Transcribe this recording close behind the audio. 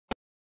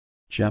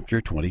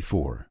Chapter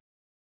 24.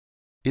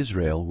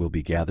 Israel will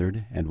be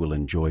gathered and will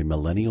enjoy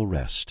millennial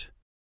rest.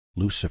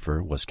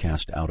 Lucifer was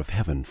cast out of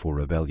heaven for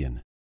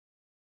rebellion.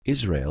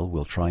 Israel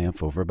will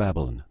triumph over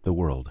Babylon, the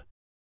world.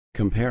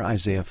 Compare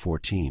Isaiah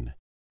 14,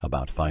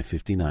 about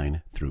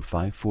 559 through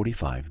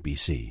 545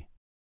 BC.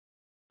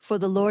 For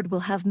the Lord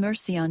will have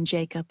mercy on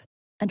Jacob,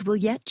 and will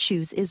yet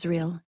choose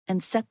Israel,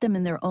 and set them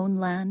in their own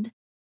land,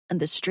 and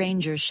the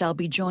strangers shall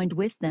be joined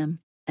with them,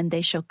 and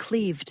they shall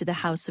cleave to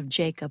the house of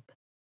Jacob.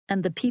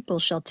 And the people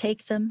shall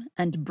take them,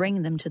 and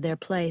bring them to their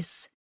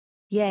place,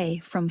 yea,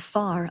 from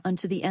far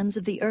unto the ends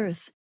of the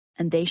earth,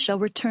 and they shall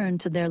return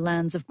to their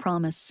lands of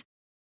promise.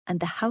 And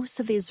the house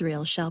of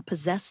Israel shall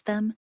possess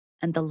them,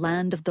 and the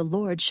land of the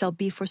Lord shall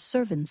be for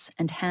servants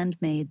and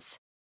handmaids.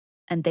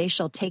 And they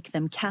shall take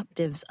them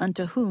captives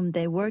unto whom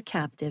they were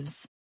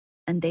captives,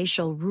 and they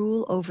shall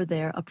rule over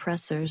their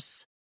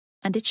oppressors.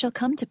 And it shall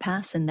come to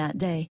pass in that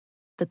day,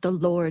 that the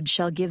Lord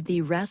shall give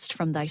thee rest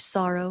from thy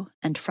sorrow,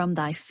 and from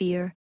thy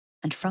fear,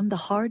 and from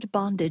the hard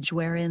bondage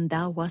wherein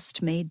thou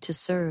wast made to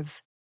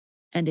serve.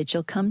 And it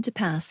shall come to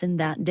pass in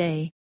that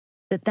day,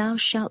 that thou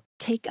shalt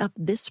take up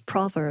this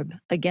proverb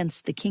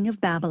against the king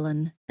of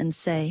Babylon, and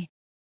say,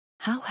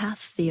 How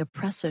hath the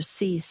oppressor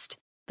ceased,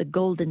 the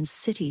golden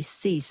city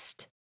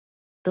ceased?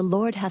 The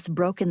Lord hath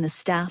broken the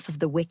staff of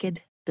the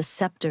wicked, the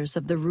scepters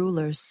of the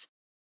rulers.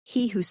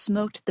 He who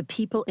smote the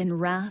people in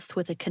wrath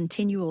with a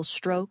continual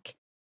stroke,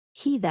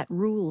 he that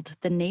ruled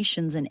the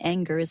nations in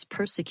anger is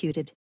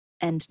persecuted,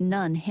 and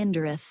none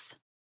hindereth.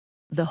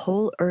 The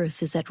whole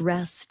earth is at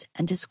rest,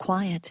 and is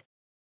quiet.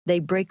 They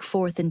break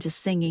forth into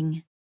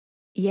singing.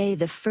 Yea,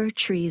 the fir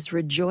trees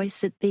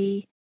rejoice at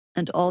thee,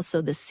 and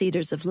also the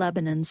cedars of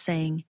Lebanon,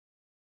 saying,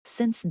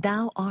 Since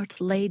thou art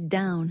laid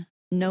down,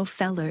 no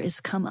feller is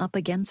come up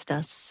against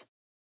us.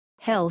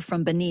 Hell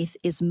from beneath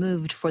is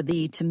moved for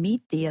thee to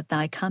meet thee at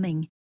thy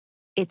coming.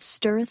 It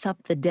stirreth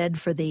up the dead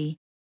for thee,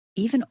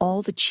 even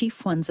all the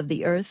chief ones of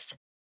the earth.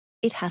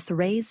 It hath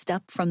raised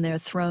up from their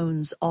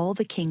thrones all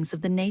the kings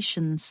of the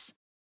nations.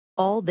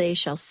 All they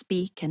shall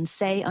speak and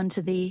say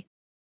unto thee,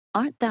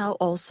 Art thou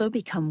also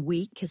become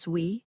weak as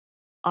we?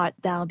 Art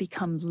thou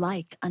become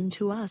like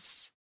unto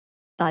us?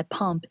 Thy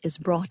pomp is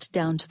brought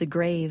down to the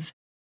grave.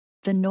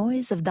 The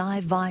noise of thy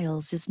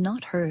vials is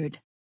not heard.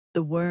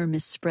 The worm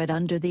is spread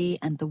under thee,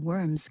 and the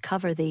worms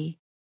cover thee.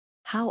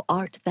 How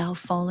art thou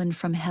fallen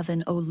from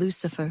heaven, O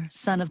Lucifer,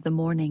 son of the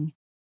morning?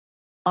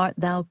 Art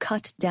thou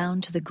cut down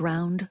to the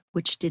ground,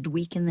 which did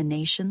weaken the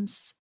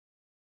nations?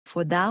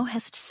 For thou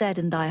hast said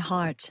in thy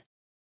heart,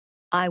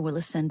 I will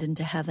ascend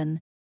into heaven.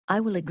 I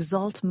will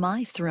exalt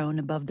my throne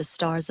above the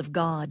stars of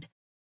God.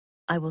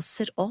 I will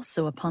sit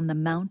also upon the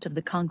mount of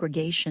the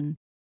congregation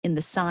in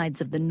the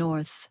sides of the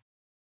north.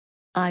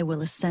 I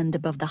will ascend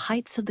above the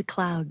heights of the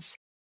clouds.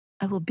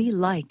 I will be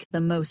like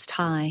the Most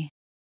High.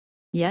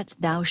 Yet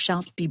thou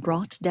shalt be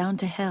brought down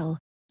to hell,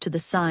 to the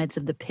sides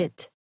of the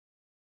pit.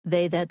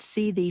 They that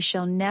see thee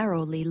shall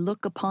narrowly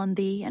look upon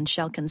thee, and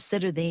shall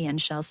consider thee, and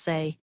shall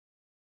say,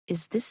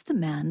 Is this the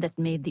man that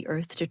made the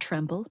earth to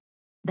tremble,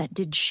 that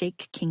did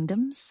shake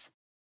kingdoms?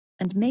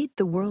 And made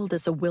the world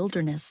as a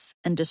wilderness,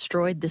 and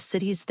destroyed the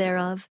cities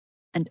thereof,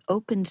 and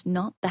opened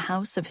not the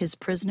house of his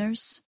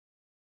prisoners?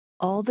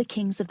 All the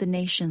kings of the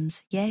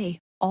nations, yea,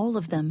 all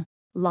of them,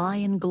 lie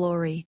in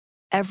glory,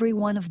 every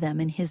one of them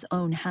in his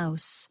own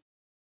house.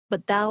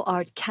 But thou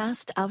art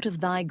cast out of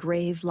thy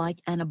grave like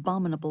an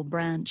abominable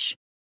branch,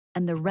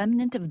 and the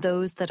remnant of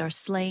those that are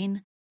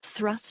slain,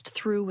 thrust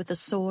through with a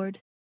sword,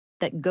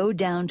 that go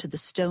down to the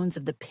stones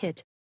of the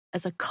pit,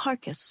 as a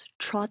carcass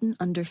trodden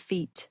under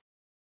feet.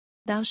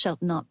 Thou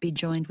shalt not be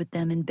joined with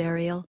them in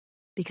burial,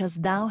 because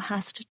thou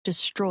hast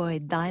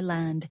destroyed thy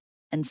land,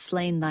 and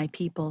slain thy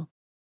people.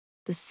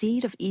 The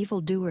seed of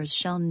evildoers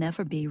shall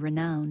never be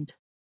renowned.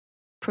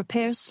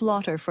 Prepare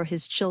slaughter for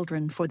his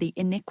children for the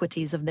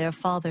iniquities of their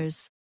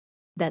fathers,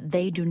 that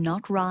they do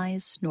not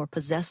rise, nor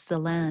possess the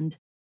land,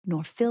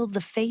 nor fill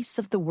the face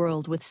of the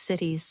world with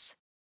cities.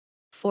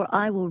 For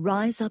I will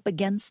rise up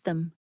against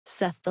them,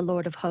 saith the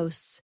Lord of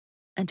hosts,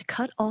 and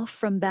cut off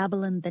from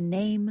Babylon the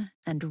name,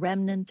 and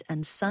remnant,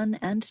 and son,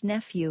 and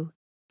nephew,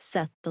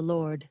 saith the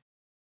Lord.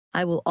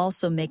 I will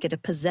also make it a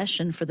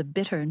possession for the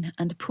bittern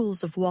and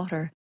pools of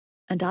water,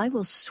 and I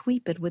will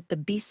sweep it with the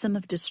besom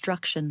of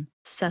destruction,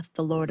 saith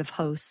the Lord of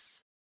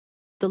hosts.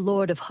 The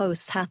Lord of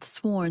hosts hath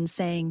sworn,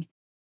 saying,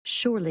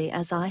 Surely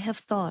as I have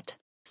thought,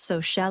 so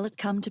shall it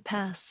come to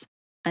pass,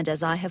 and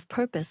as I have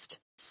purposed,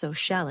 so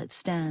shall it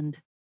stand.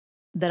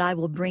 That I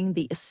will bring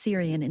the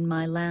Assyrian in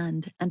my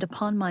land, and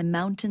upon my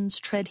mountains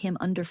tread him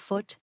under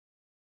foot.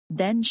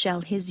 Then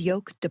shall his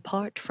yoke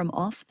depart from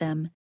off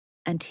them,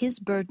 and his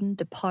burden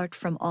depart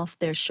from off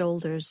their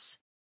shoulders.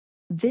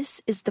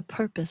 This is the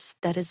purpose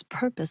that is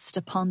purposed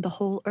upon the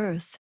whole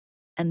earth,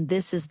 and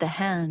this is the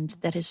hand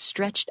that is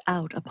stretched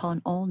out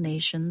upon all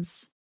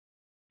nations.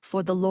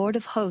 For the Lord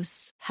of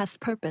hosts hath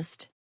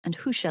purposed, and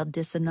who shall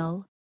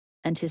disannul?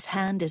 And his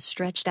hand is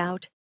stretched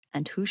out,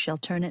 and who shall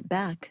turn it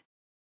back?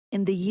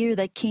 In the year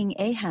that King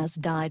Ahaz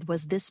died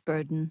was this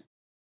burden.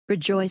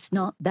 Rejoice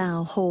not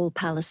thou, whole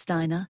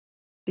Palestina,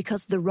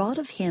 because the rod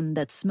of him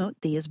that smote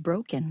thee is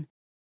broken.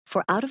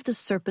 For out of the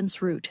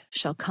serpent's root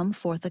shall come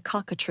forth a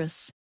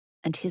cockatrice,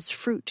 and his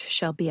fruit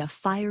shall be a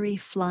fiery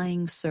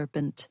flying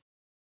serpent.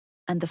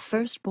 And the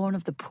firstborn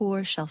of the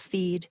poor shall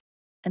feed,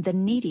 and the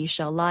needy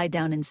shall lie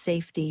down in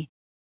safety.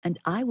 And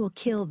I will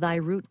kill thy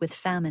root with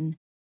famine,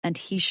 and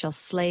he shall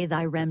slay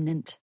thy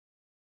remnant.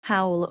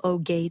 Howl, O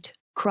gate,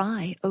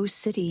 cry, O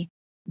city,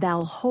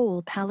 thou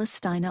whole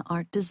Palestina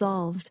art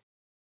dissolved.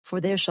 For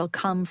there shall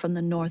come from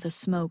the north a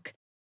smoke,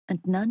 and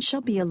none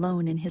shall be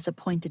alone in his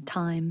appointed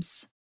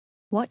times.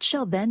 What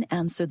shall then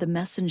answer the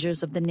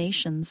messengers of the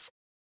nations?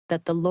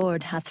 That the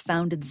Lord hath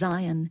founded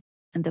Zion,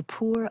 and the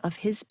poor of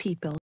his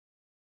people